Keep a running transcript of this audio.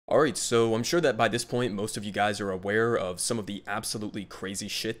Alright, so I'm sure that by this point, most of you guys are aware of some of the absolutely crazy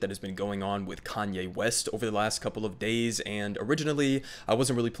shit that has been going on with Kanye West over the last couple of days, and originally, I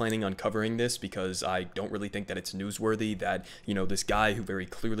wasn't really planning on covering this because I don't really think that it's newsworthy that, this guy who very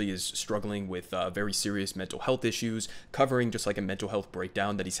clearly is struggling with very serious mental health issues, covering just like a mental health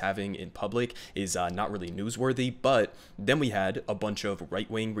breakdown that he's having in public is not really newsworthy, but then we had a bunch of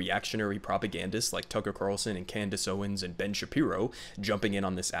right-wing reactionary propagandists like Tucker Carlson and Candace Owens and Ben Shapiro jumping in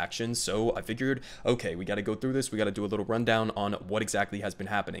on this action. So I figured, okay, we got to go through this. We got to do a little rundown on what exactly has been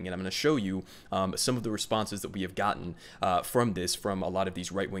happening. And I'm going to show you some of the responses that we have gotten from a lot of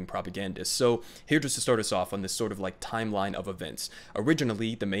these right-wing propagandists. So here, just to start us off on this sort of like timeline of events.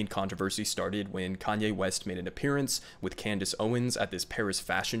 Originally, the main controversy started when Kanye West made an appearance with Candace Owens at this Paris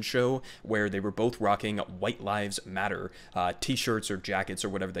fashion show where they were both rocking White Lives Matter t-shirts or jackets or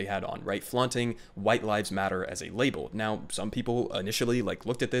whatever they had on, right? Flaunting White Lives Matter as a label. Now, some people initially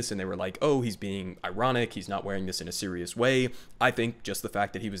looked at this and they were like, oh, he's being ironic, he's not wearing this in a serious way. I think just the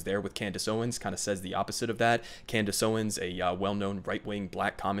fact that he was there with Candace Owens kind of says the opposite of that. Candace Owens, a well-known right-wing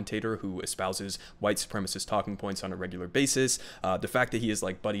black commentator who espouses white supremacist talking points on a regular basis. The fact that he is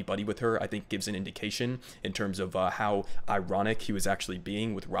like buddy-buddy with her, I think gives an indication in terms of how ironic he was actually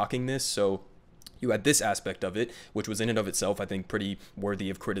being with rocking this. So you had this aspect of it, which was in and of itself, I think, pretty worthy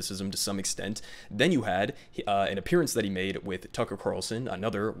of criticism to some extent. Then you had an appearance that he made with Tucker Carlson,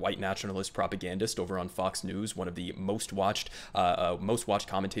 another white nationalist propagandist over on Fox News, one of the most watched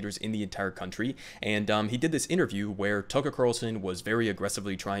commentators in the entire country. And he did this interview where Tucker Carlson was very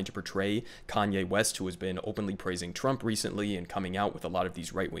aggressively trying to portray Kanye West, who has been openly praising Trump recently and coming out with a lot of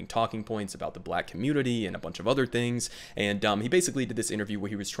these right-wing talking points about the black community and a bunch of other things. And he basically did this interview where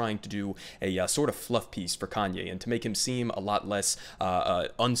he was trying to do a sort of fluff piece for Kanye and to make him seem a lot less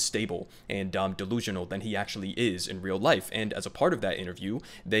unstable and delusional than he actually is in real life. And as a part of that interview,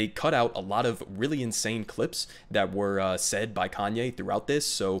 they cut out a lot of really insane clips that were said by Kanye throughout this.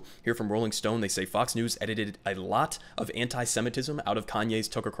 So here from Rolling Stone, they say Fox News edited a lot of anti-Semitism out of Kanye's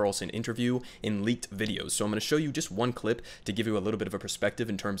Tucker Carlson interview in leaked videos. So I'm going to show you just one clip to give you a little bit of a perspective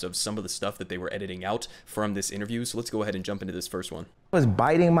in terms of some of the stuff that they were editing out from this interview. So let's go ahead and jump into this first one. I was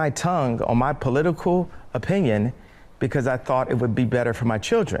biting my tongue on my political opinion because I thought it would be better for my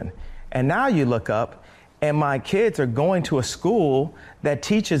children. And now you look up and my kids are going to a school that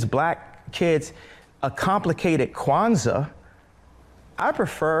teaches black kids a complicated Kwanzaa. I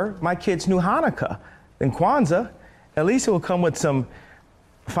prefer my kids knew Hanukkah than Kwanzaa. At least it will come with some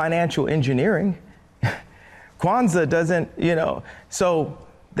financial engineering. Kwanzaa doesn't, so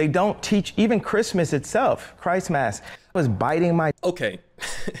they don't teach even Christmas itself, Christ Mass. I was biting my... Okay.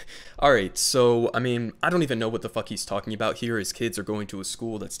 Alright, so, I mean, I don't even know what the fuck he's talking about here. His kids are going to a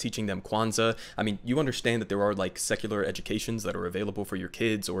school that's teaching them Kwanzaa. I mean, you understand that there are, secular educations that are available for your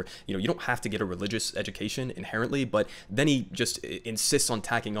kids, or, you don't have to get a religious education inherently, but then he just insists on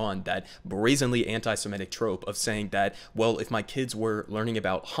tacking on that brazenly anti-Semitic trope of saying that, well, if my kids were learning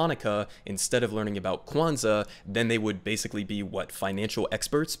about Hanukkah instead of learning about Kwanzaa, then they would basically be, financial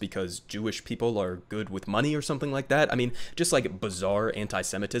experts because Jewish people are good with money or something like that. I mean, just bizarre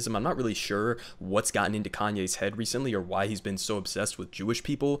anti-Semitism. I'm not really sure what's gotten into Kanye's head recently or why he's been so obsessed with Jewish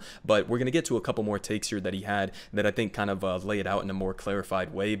people, but we're going to get to a couple more takes here that he had that I think kind of lay it out in a more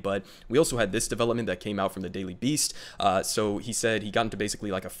clarified way. But we also had this development that came out from the Daily Beast. So he said he got into basically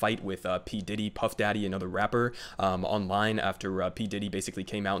a fight with P. Diddy, Puff Daddy, another rapper, online after P. Diddy basically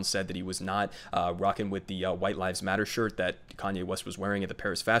came out and said that he was not rocking with the White Lives Matter shirt that Kanye West was wearing at the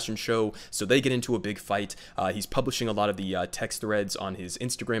Paris fashion show. So they get into a big fight. He's publishing a lot of the text threads on his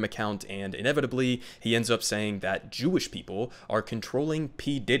Instagram account, and inevitably he ends up saying that Jewish people are controlling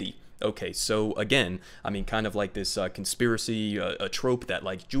P. Diddy. Okay, so again, I mean, kind of like this conspiracy, a trope that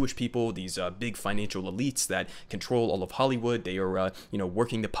Jewish people, these big financial elites that control all of Hollywood, they are,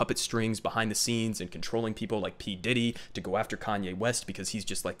 working the puppet strings behind the scenes and controlling people like P. Diddy to go after Kanye West because he's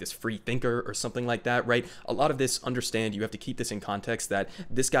just this free thinker or something like that, right? A lot of this, understand, you have to keep this in context that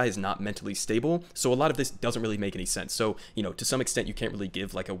this guy is not mentally stable, so a lot of this doesn't really make any sense. So, to some extent, you can't really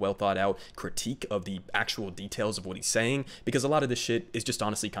give a well thought out critique of the actual details of what he's saying because a lot of this shit is just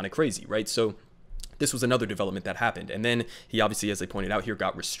honestly kind of crazy. Right? So this was another development that happened. And then he obviously, as I pointed out here,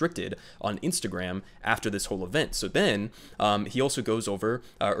 got restricted on Instagram after this whole event. So then he also goes over,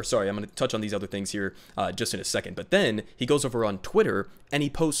 I'm going to touch on these other things here just in a second. But then he goes over on Twitter and he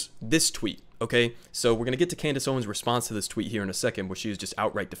posts this tweet. Okay, so we're going to get to Candace Owens' response to this tweet here in a second where she is just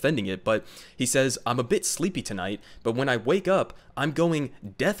outright defending it, but he says, I'm a bit sleepy tonight, but when I wake up, I'm going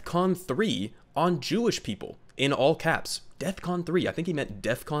DEFCON 3 on Jewish people. in all caps. DEFCON 3. I think he meant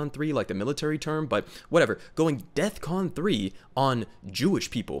DEFCON 3, like the military term, but whatever. Going DEFCON 3 on Jewish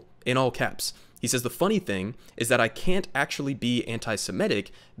people in all caps. He says the funny thing is that I can't actually be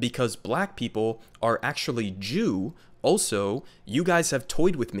anti-Semitic because black people are actually Jew. Also, you guys have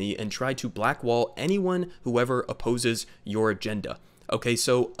toyed with me and tried to blackwall anyone who ever opposes your agenda. Okay,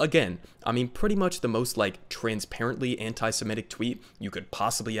 so again, I mean, pretty much the most like transparently anti-Semitic tweet you could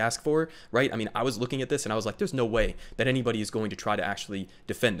possibly ask for, right? I mean, I was looking at this and I was like, there's no way that anybody is going to try to actually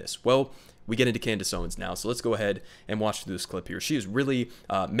defend this. Well, we get into Candace Owens now, so let's go ahead and watch through this clip here. She is really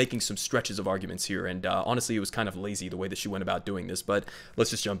making some stretches of arguments here, and honestly, it was kind of lazy the way that she went about doing this, but let's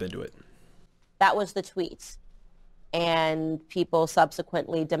just jump into it. That was the tweet. And people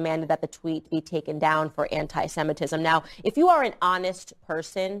subsequently demanded that the tweet be taken down for anti-Semitism. Now, if you are an honest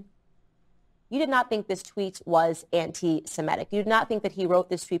person, you did not think this tweet was anti-Semitic. You did not think that he wrote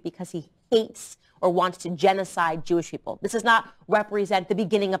this tweet because he hates or wants to genocide Jewish people. This does not represent the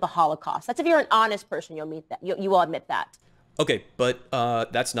beginning of the Holocaust. That's if you're an honest person, you'll admit that. You will admit that. Okay, but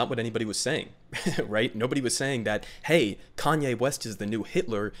that's not what anybody was saying, right? Nobody was saying that, hey, Kanye West is the new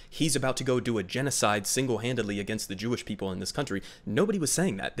Hitler. He's about to go do a genocide single-handedly against the Jewish people in this country. Nobody was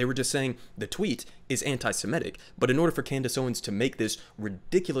saying that. They were just saying the tweet is anti-Semitic. But in order for Candace Owens to make this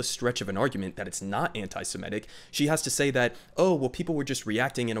ridiculous stretch of an argument that it's not anti-Semitic, she has to say that, oh, well, people were just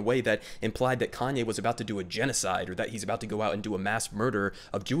reacting in a way that implied that Kanye was about to do a genocide or that he's about to go out and do a mass murder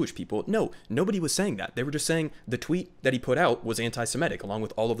of Jewish people. No, nobody was saying that. They were just saying the tweet that he put out was anti-Semitic, along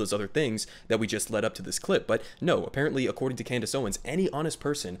with all of those other things that we just led up to this clip. But no, apparently, according to Candace Owens, any honest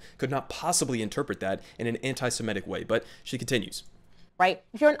person could not possibly interpret that in an anti-Semitic way. But she continues. Right?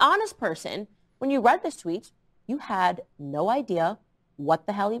 If you're an honest person, when you read this tweet, you had no idea what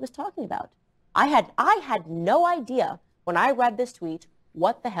the hell he was talking about. I had no idea when I read this tweet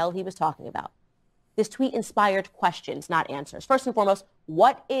what the hell he was talking about. This tweet inspired questions, not answers. First and foremost,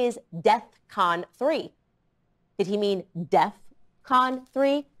 what is DEFCON 3? Did he mean DEFCON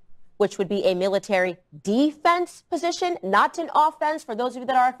 3, which would be a military defense position, not an offense for those of you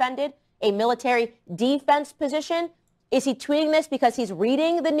that are offended, a military defense position? Is he tweeting this because he's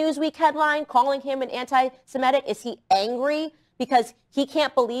reading the Newsweek headline calling him an anti-Semitic? Is he angry because he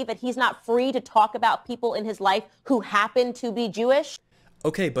can't believe that he's not free to talk about people in his life who happen to be Jewish?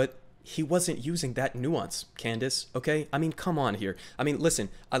 Okay, but he wasn't using that nuance, Candace, okay? I mean, come on here. I mean, listen,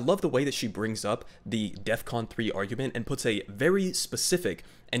 I love the way that she brings up the DEFCON 3 argument and puts a very specific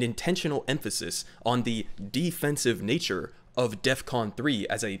and intentional emphasis on the defensive nature of DEFCON 3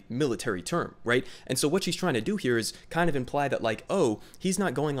 as a military term, right? And so what she's trying to do here is kind of imply that like, oh, he's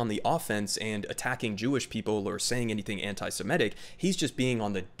not going on the offense and attacking Jewish people or saying anything anti-Semitic. He's just being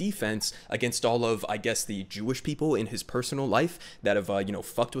on the defense against all of, I guess, the Jewish people in his personal life that have,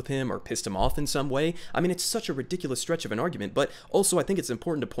 fucked with him or pissed him off in some way. I mean, it's such a ridiculous stretch of an argument, but also I think it's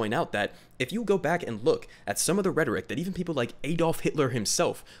important to point out that if you go back and look at some of the rhetoric that even people like Adolf Hitler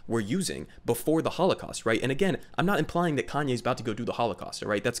himself were using before the Holocaust, right? And again, I'm not implying that Kanye's about to go do the Holocaust, all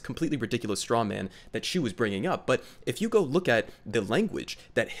right? That's completely ridiculous straw man that she was bringing up. But if you go look at the language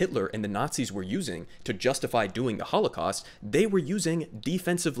that Hitler and the Nazis were using to justify doing the Holocaust, they were using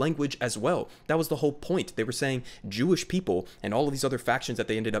defensive language as well. That was the whole point. They were saying Jewish people and all of these other factions that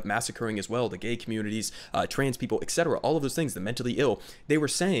they ended up massacring as well, the gay communities, trans people, etc., all of those things, the mentally ill, they were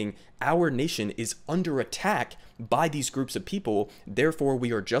saying our nation is under attack by these groups of people, therefore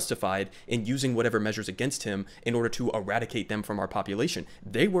we are justified in using whatever measures against him in order to eradicate them from our population.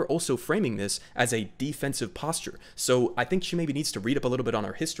 They were also framing this as a defensive posture. So I think she maybe needs to read up a little bit on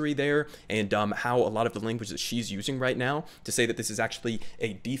our history there and how a lot of the language that she's using right now to say that this is actually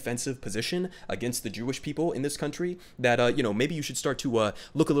a defensive position against the Jewish people in this country, that, maybe you should start to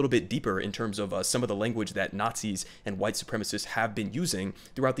look a little bit deeper in terms of some of the language that Nazis and white supremacists have been using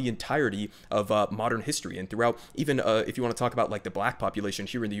throughout the entirety of modern history and throughout even if you want to talk about like the black population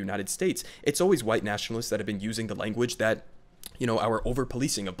here in the United States, it's always white nationalists that have been using the language that, our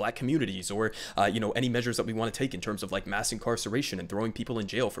over-policing of black communities or, any measures that we want to take in terms of like mass incarceration and throwing people in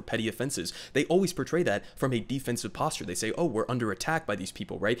jail for petty offenses. They always portray that from a defensive posture. They say, oh, we're under attack by these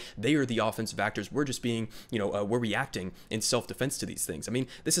people, right? They are the offensive actors. We're just being, we're reacting in self-defense to these things. I mean,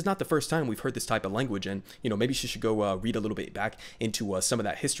 this is not the first time we've heard this type of language, and, maybe she should go read a little bit back into some of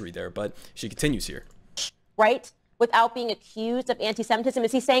that history there, but she continues here. Right? Without being accused of anti-Semitism?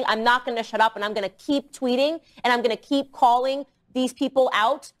 Is he saying, I'm not going to shut up and I'm going to keep tweeting and I'm going to keep calling these people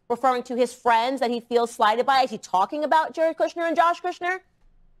out, referring to his friends that he feels slighted by? Is he talking about Jared Kushner and Josh Kushner?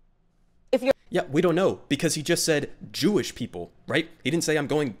 If you're Yeah, we don't know because he just said Jewish people, right? He didn't say I'm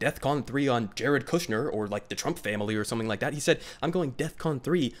going DEFCON 3 on Jared Kushner or like the Trump family or something like that. He said I'm going DEFCON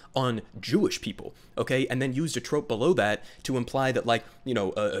 3 on Jewish people, okay? And then used a trope below that to imply that like,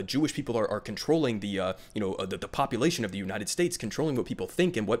 Jewish people are controlling the population of the United States, controlling what people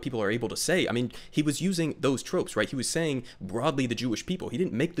think and what people are able to say. I mean, he was using those tropes, right? He was saying broadly the Jewish people. He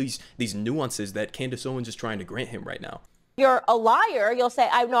didn't make these nuances that Candace Owens is trying to grant him right now. you're a liar, you'll say,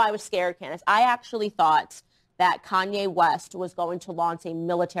 I know I was scared, Candace. I actually thought that Kanye West was going to launch a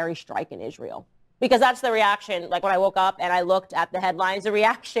military strike in Israel. Because that's the reaction. Like when I woke up and I looked at the headlines, the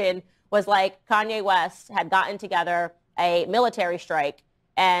reaction was like Kanye West had gotten together a military strike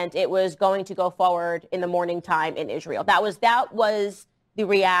and it was going to go forward in the morning time in Israel. That was the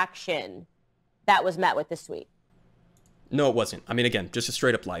reaction that was met with this tweet. No, it wasn't. I mean, again, just a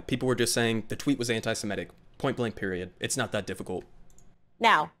straight up lie. People were just saying the tweet was anti-Semitic. Point blank, period. It's not that difficult.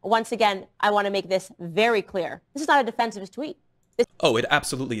 Now, once again, I want to make this very clear. This is not a defense of his tweet. Oh, it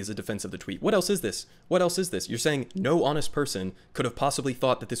absolutely is a defense of the tweet. What else is this? What else is this? You're saying no honest person could have possibly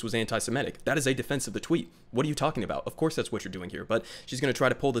thought that this was anti-Semitic. That is a defense of the tweet. What are you talking about? Of course that's what you're doing here. But she's going to try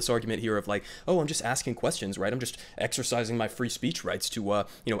to pull this argument here of like, oh, I'm just asking questions, right? I'm just exercising my free speech rights to,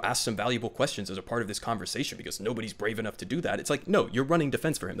 ask some valuable questions as a part of this conversation because nobody's brave enough to do that. It's like, no, you're running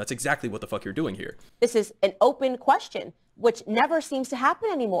defense for him. That's exactly what the fuck you're doing here. This is an open question, which never seems to happen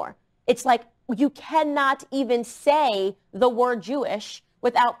anymore. It's like you cannot even say the word Jewish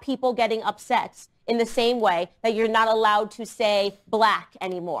without people getting upset, in the same way that you're not allowed to say black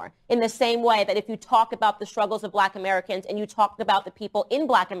anymore, in the same way that if you talk about the struggles of black Americans and you talk about the people in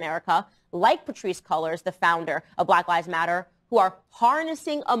black America, like Patrisse Cullors, the founder of Black Lives Matter, who are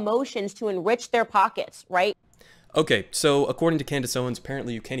harnessing emotions to enrich their pockets, right? Okay, so according to Candace Owens,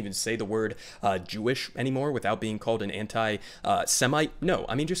 apparently you can't even say the word Jewish anymore without being called an anti-Semite. No,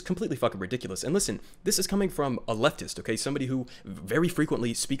 I mean, just completely fucking ridiculous. And listen, this is coming from a leftist, okay? Somebody who very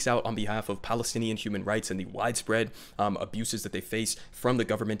frequently speaks out on behalf of Palestinian human rights and the widespread abuses that they face from the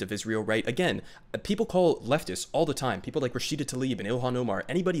government of Israel, right? Again, people call leftists all the time, people like Rashida Tlaib and Ilhan Omar,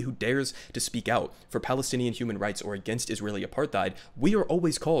 anybody who dares to speak out for Palestinian human rights or against Israeli apartheid, we are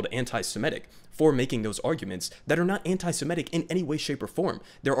always called anti-Semitic for making those arguments that are not anti-Semitic in any way, shape, or form.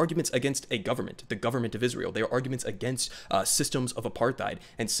 They're arguments against a government, the government of Israel. They are arguments against systems of apartheid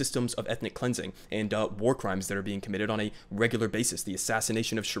and systems of ethnic cleansing and war crimes that are being committed on a regular basis. The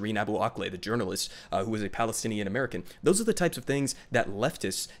assassination of Shireen Abu Akleh, the journalist who was a Palestinian American. Those are the types of things that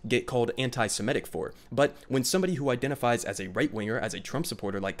leftists get called anti-Semitic for. But when somebody who identifies as a right-winger, as a Trump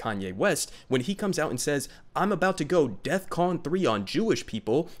supporter like Kanye West, when he comes out and says, I'm about to go DEFCON 3 on Jewish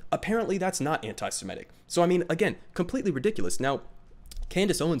people, apparently that's not anti-Semitic. So, I mean, again, completely ridiculous. Now,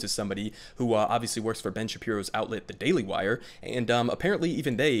 Candace Owens is somebody who obviously works for Ben Shapiro's outlet, The Daily Wire, and apparently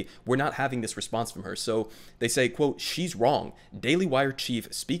even they were not having this response from her. So they say, quote, she's wrong. Daily Wire chief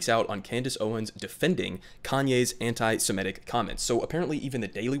speaks out on Candace Owens defending Kanye's anti-Semitic comments. So apparently even The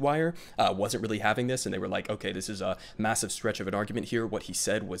Daily Wire wasn't really having this, and they were like, okay, this is a massive stretch of an argument here. What he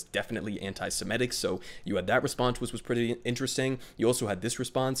said was definitely anti-Semitic. So you had that response, which was pretty interesting. You also had this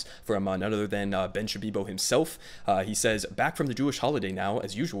response from none other than Ben Shabibo himself. He says, back from the Jewish holiday now,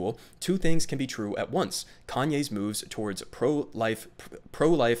 as usual, two things can be true at once. Kanye's moves towards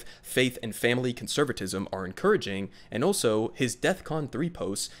pro-life, faith, and family conservatism are encouraging, and also his DEFCON 3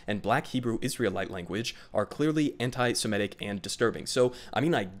 posts and Black Hebrew Israelite language are clearly anti-Semitic and disturbing. So, I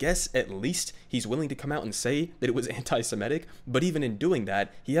mean, I guess at least he's willing to come out and say that it was anti-Semitic, but even in doing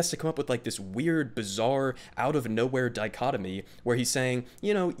that, he has to come up with like this weird, bizarre, out-of-nowhere dichotomy where he's saying,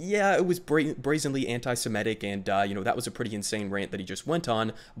 yeah, it was brazenly anti-Semitic, and, that was a pretty insane rant that he just went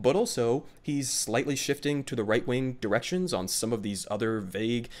on, but also he's slightly shifting to the right-wing directions on some of these other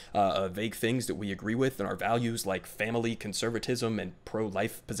vague things that we agree with and our values, like family conservatism and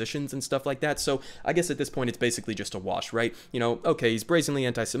pro-life positions and stuff like that. So I guess at this point it's basically just a wash, right? Okay, he's brazenly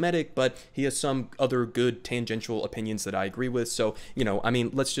anti-Semitic, but he has some other good tangential opinions that I agree with. So I mean,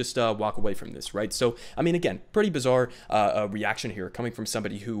 let's just walk away from this, right? So I mean, again, pretty bizarre reaction here coming from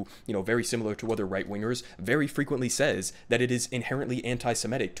somebody who very similar to other right-wingers very frequently says that it is inherently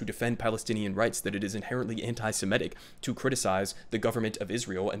anti-Semitic to defend Palestinian rights, that it is inherently anti-Semitic to criticize the government of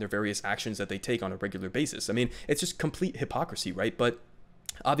Israel and their various actions that they take on a regular basis. I mean, it's just complete hypocrisy, right? But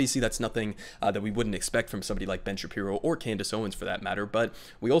Obviously, that's nothing that we wouldn't expect from somebody like Ben Shapiro or Candace Owens for that matter, but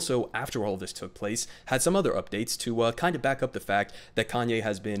we also, after all this took place, had some other updates to kind of back up the fact that Kanye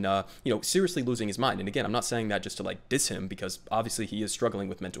has been, seriously losing his mind. And again, I'm not saying that just to like diss him, because obviously he is struggling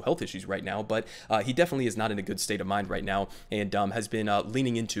with mental health issues right now, but he definitely is not in a good state of mind right now, and has been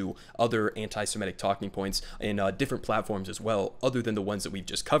leaning into other anti-Semitic talking points in different platforms as well, other than the ones that we've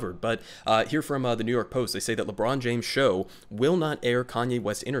just covered. But here from the New York Post, they say that LeBron James' show will not air Kanye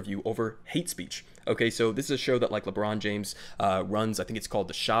West interview over hate speech. Okay, so this is a show that like LeBron James runs. I think it's called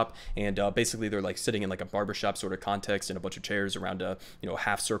The Shop, and basically they're like sitting in like a barbershop sort of context in a bunch of chairs around a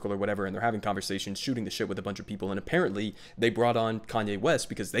half circle or whatever, and they're having conversations, shooting the shit with a bunch of people. And apparently they brought on Kanye West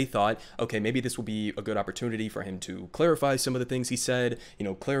because they thought, okay, maybe this will be a good opportunity for him to clarify some of the things he said,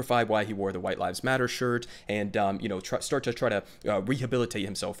 clarify why he wore the White Lives Matter shirt, and start to rehabilitate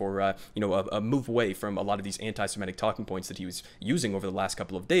himself, or a move away from a lot of these anti-Semitic talking points that he was using over the last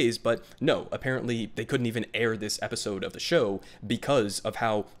couple of days. But no, apparently they couldn't even air this episode of the show because of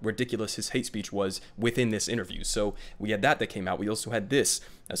how ridiculous his hate speech was within this interview. So we had that came out. We also had this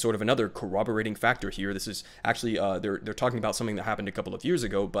as sort of another corroborating factor here. This is actually, they're talking about something that happened a couple of years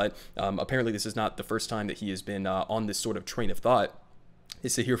ago, but apparently this is not the first time that he has been on this sort of train of thought.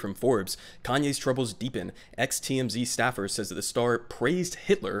 It's to hear from Forbes. Kanye's troubles deepen. Ex-TMZ staffer says that the star praised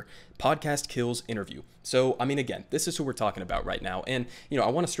Hitler. Podcast kills interview. So, I mean, again, this is who we're talking about right now. And, I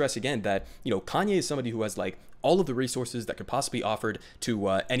want to stress again that, Kanye is somebody who has like all of the resources that could possibly be offered to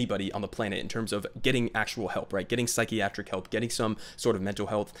anybody on the planet in terms of getting actual help, right? Getting psychiatric help, getting some sort of mental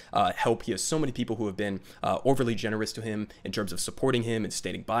health help. He has so many people who have been overly generous to him in terms of supporting him and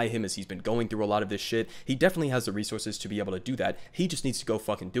standing by him as he's been going through a lot of this shit. He definitely has the resources to be able to do that. He just needs to go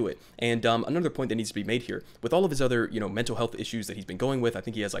fucking do it. And another point that needs to be made here, with all of his other, mental health issues that he's been going with, I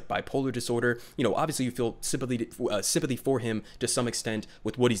think he has like bipolar disorder. Obviously you feel sympathy for him to some extent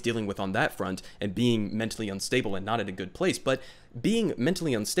with what he's dealing with on that front and being mentally unstable and not at a good place. But being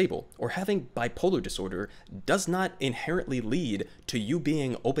mentally unstable or having bipolar disorder does not inherently lead to you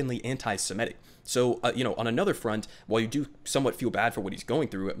being openly anti-Semitic. So, on another front, while you do somewhat feel bad for what he's going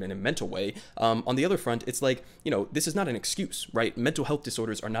through in a mental way, on the other front, it's like, this is not an excuse, right? Mental health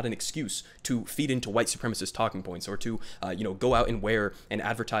disorders are not an excuse to feed into white supremacist talking points, or to, go out and wear and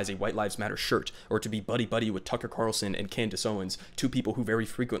advertise a White Lives Matter shirt, or to be buddy-buddy with Tucker Carlson and Candace Owens, two people who very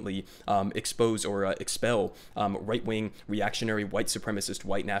frequently expose or expel right-wing, reactionary, white supremacist,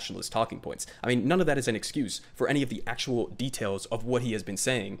 white nationalist talking points. I mean, none of that is an excuse for any of the actual details of what he has been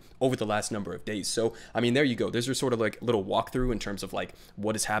saying over the last number of days. So, I mean, there you go. There's your sort of like little walkthrough in terms of like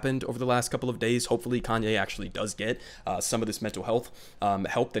what has happened over the last couple of days. Hopefully Kanye actually does get some of this mental health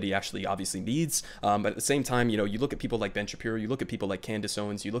help that he actually obviously needs. But at the same time, you look at people like Ben Shapiro, you look at people like Candace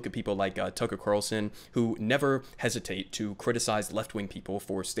Owens, you look at people like Tucker Carlson, who never hesitate to criticize left-wing people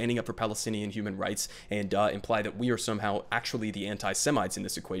for standing up for Palestinian human rights and imply that we are somehow actually the anti-Semites in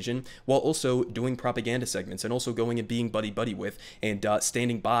this equation, while also doing propaganda segments and also going and being buddy-buddy with and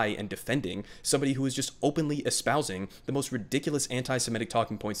standing by and defending somebody who is just openly espousing the most ridiculous anti-Semitic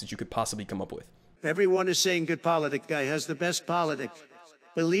talking points that you could possibly come up with. Everyone is saying good politic guy has the best politics.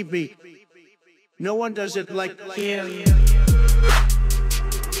 Believe me, no one does it like him.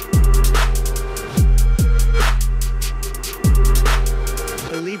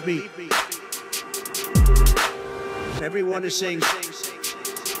 Believe me, everyone is saying